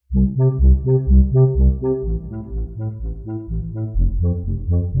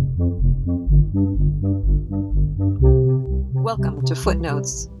Welcome to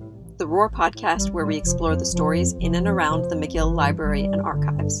Footnotes, the Roar podcast where we explore the stories in and around the McGill Library and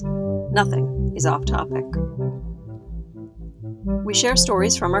Archives. Nothing is off topic. We share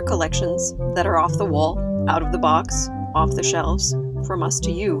stories from our collections that are off the wall, out of the box, off the shelves, from us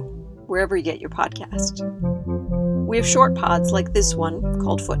to you, wherever you get your podcast. We have short pods like this one,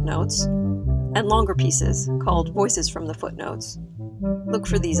 called Footnotes, and longer pieces called Voices from the Footnotes. Look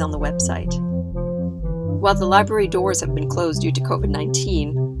for these on the website. While the library doors have been closed due to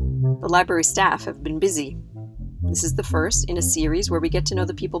COVID-19, the library staff have been busy. This is the first in a series where we get to know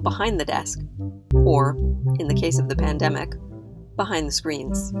the people behind the desk, or, in the case of the pandemic, behind the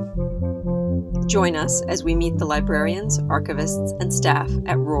screens. Join us as we meet the librarians, archivists, and staff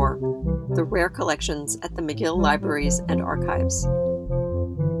at ROAR, the rare collections at the McGill Libraries and Archives.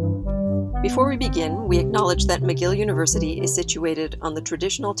 Before we begin, we acknowledge that McGill University is situated on the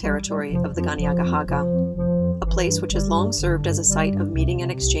traditional territory of the Kanien'kehá:ka, a place which has long served as a site of meeting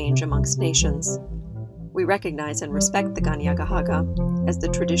and exchange amongst nations. We recognize and respect the Kanien'kehá:ka as the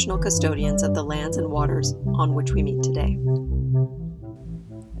traditional custodians of the lands and waters on which we meet today.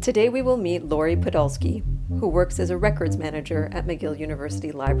 Today we will meet Lori Podolsky, who works as a records manager at McGill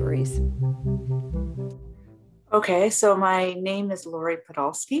University Libraries. Okay, so my name is Lori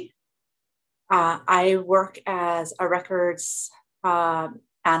Podolsky. I work as a records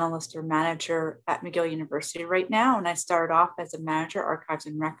analyst or manager at McGill University right now, and I started off as a manager, archives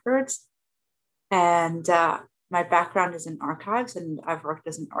and records. And my background is in archives, and I've worked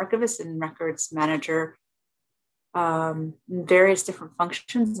as an archivist and records manager in various different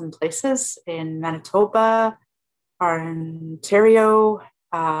functions and places in Manitoba, Ontario,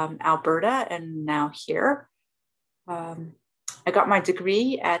 Alberta, and now here. I got my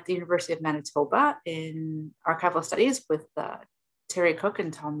degree at the University of Manitoba in archival studies with Terry Cook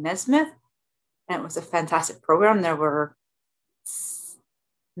and Tom Nesmith, and it was a fantastic program. There were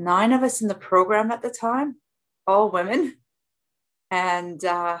 9 of us in the program at the time, all women. And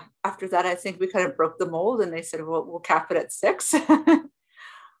after that, I think we kind of broke the mold, and they said, well, we'll cap it at 6.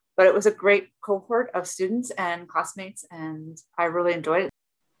 But it was a great cohort of students and classmates, and I really enjoyed it.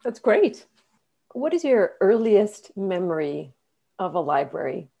 That's great. What is your earliest memory of a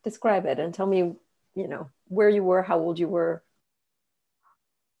library? Describe it and tell me, where you were, how old you were.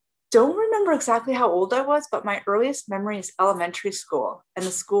 Don't remember exactly how old I was, but my earliest memory is elementary school and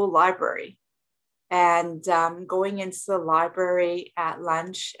the school library. And going into the library at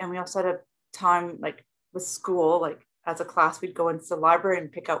lunch. And we also had a time with school, as a class, we'd go into the library and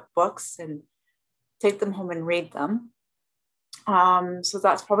pick out books and take them home and read them. So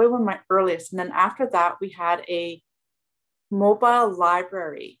that's probably one of my earliest. And then after that, we had a mobile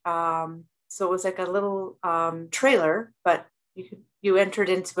library. So it was like a little trailer, but you entered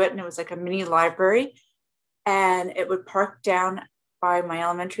into it, and it was like a mini library, and it would park down by my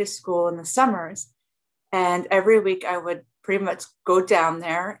elementary school in the summers. And every week I would pretty much go down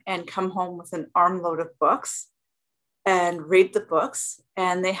there and come home with an armload of books and read the books.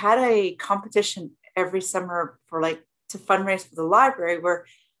 And they had a competition every summer to fundraise for the library, where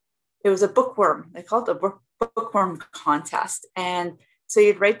it was a bookworm. They called it a bookworm contest. And so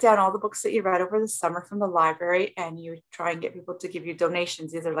you'd write down all the books that you read over the summer from the library, and you would try and get people to give you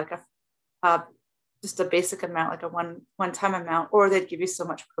donations, either just a basic amount, like a one-time amount, or they'd give you so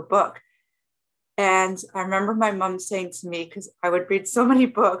much per book. And I remember my mom saying to me, because I would read so many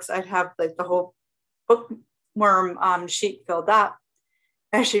books, I'd have the whole bookworm sheet filled up,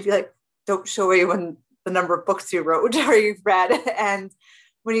 and she'd be like, don't show anyone the number of books you wrote or you've read. And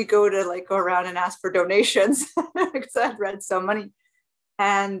when you go to go around and ask for donations, because I'd read so many.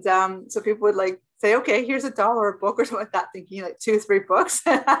 And so people would say, okay, here's $1 a book or something like that, thinking 2 or 3 books.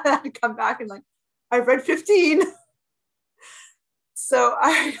 And I'd come back and I've read 15. So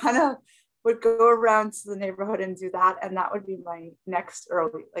I kind of would go around to the neighborhood and do that. And that would be my next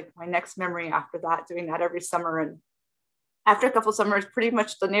memory after that, doing that every summer. And after a couple of summers, pretty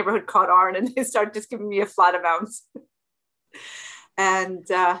much the neighborhood caught on, and they started just giving me a flat amount. And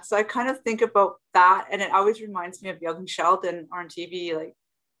so I kind of think about that, and it always reminds me of Young Sheldon on TV,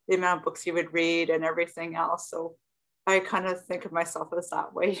 the amount of books he would read and everything else. So I kind of think of myself as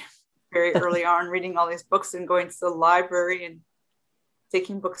that way, very early on, reading all these books and going to the library and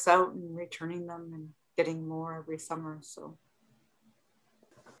taking books out and returning them and getting more every summer. So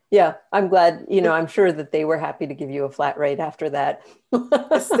yeah, I'm glad, I'm sure that they were happy to give you a flat rate after that.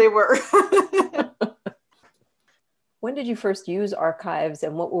 Yes, they were. When did you first use archives,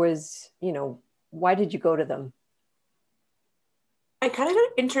 and what was, why did you go to them? I kind of got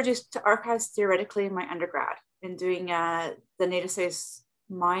introduced to archives theoretically in my undergrad in doing the Native Studies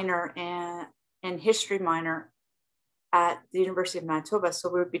minor and history minor at the University of Manitoba. So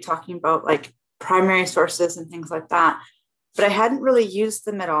we would be talking about like primary sources and things like that. But I hadn't really used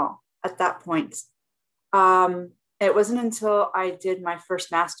them at all at that point. It wasn't until I did my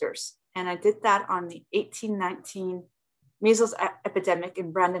first master's, and I did that on the 1819 measles epidemic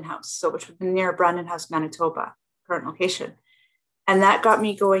in Brandon House, so which would be near Brandon House, Manitoba, current location. And that got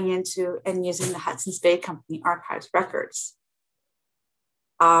me going into and using the Hudson's Bay Company archives records.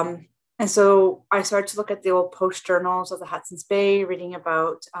 And so I started to look at the old post journals of the Hudson's Bay, reading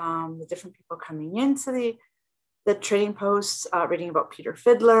about the different people coming into the trading posts, reading about Peter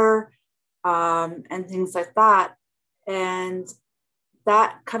Fiddler and things like that. And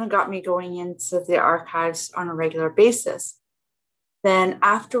that kind of got me going into the archives on a regular basis. Then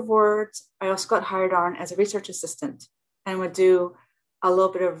afterwards, I also got hired on as a research assistant and would do a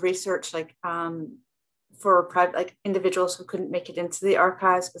little bit of research, like for private, like individuals who couldn't make it into the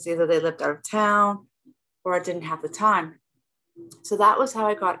archives because either they lived out of town or didn't have the time. So that was how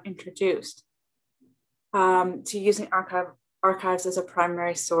I got introduced to using archives as a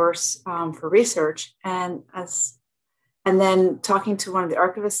primary source for research. And then talking to one of the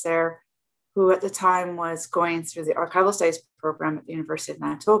archivists there, who at the time was going through the archival studies program at the University of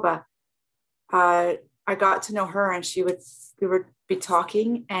Manitoba, I got to know her, and we would be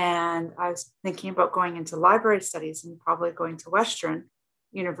talking, and I was thinking about going into library studies and probably going to Western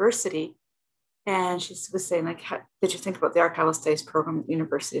University. And she was saying, like, did you think about the archival studies program at the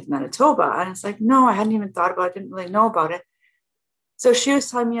University of Manitoba? And it's like, no, I hadn't even thought about it. I didn't really know about it. So she was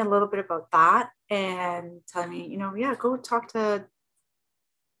telling me a little bit about that and telling me, go talk to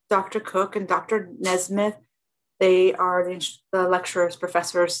Dr. Cook and Dr. Nesmith. They are the lecturers,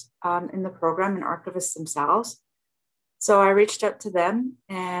 professors in the program and archivists themselves. So I reached out to them,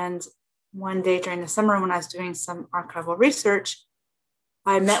 and one day during the summer when I was doing some archival research,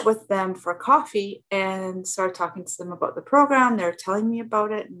 I met with them for coffee and started talking to them about the program. They were telling me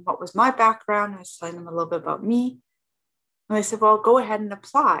about it and what was my background. I was telling them a little bit about me. And they said, well, go ahead and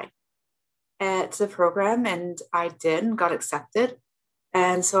apply to the program. And I did and got accepted.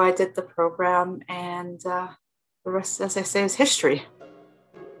 And so I did the program, and the rest, as I say, is history.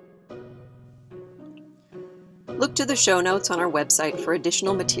 Look to the show notes on our website for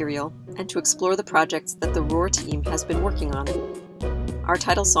additional material and to explore the projects that the Roar team has been working on. Our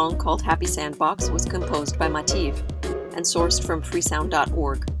title song, called Happy Sandbox, was composed by Mativ and sourced from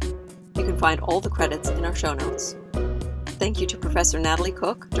freesound.org. You can find all the credits in our show notes. Thank you to Professor Natalie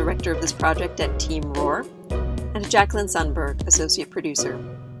Cook, director of this project at Team Roar, and to Jacqueline Sundberg, associate producer.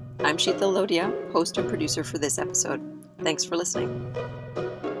 I'm Sheetha Lodia, host and producer for this episode. Thanks for listening.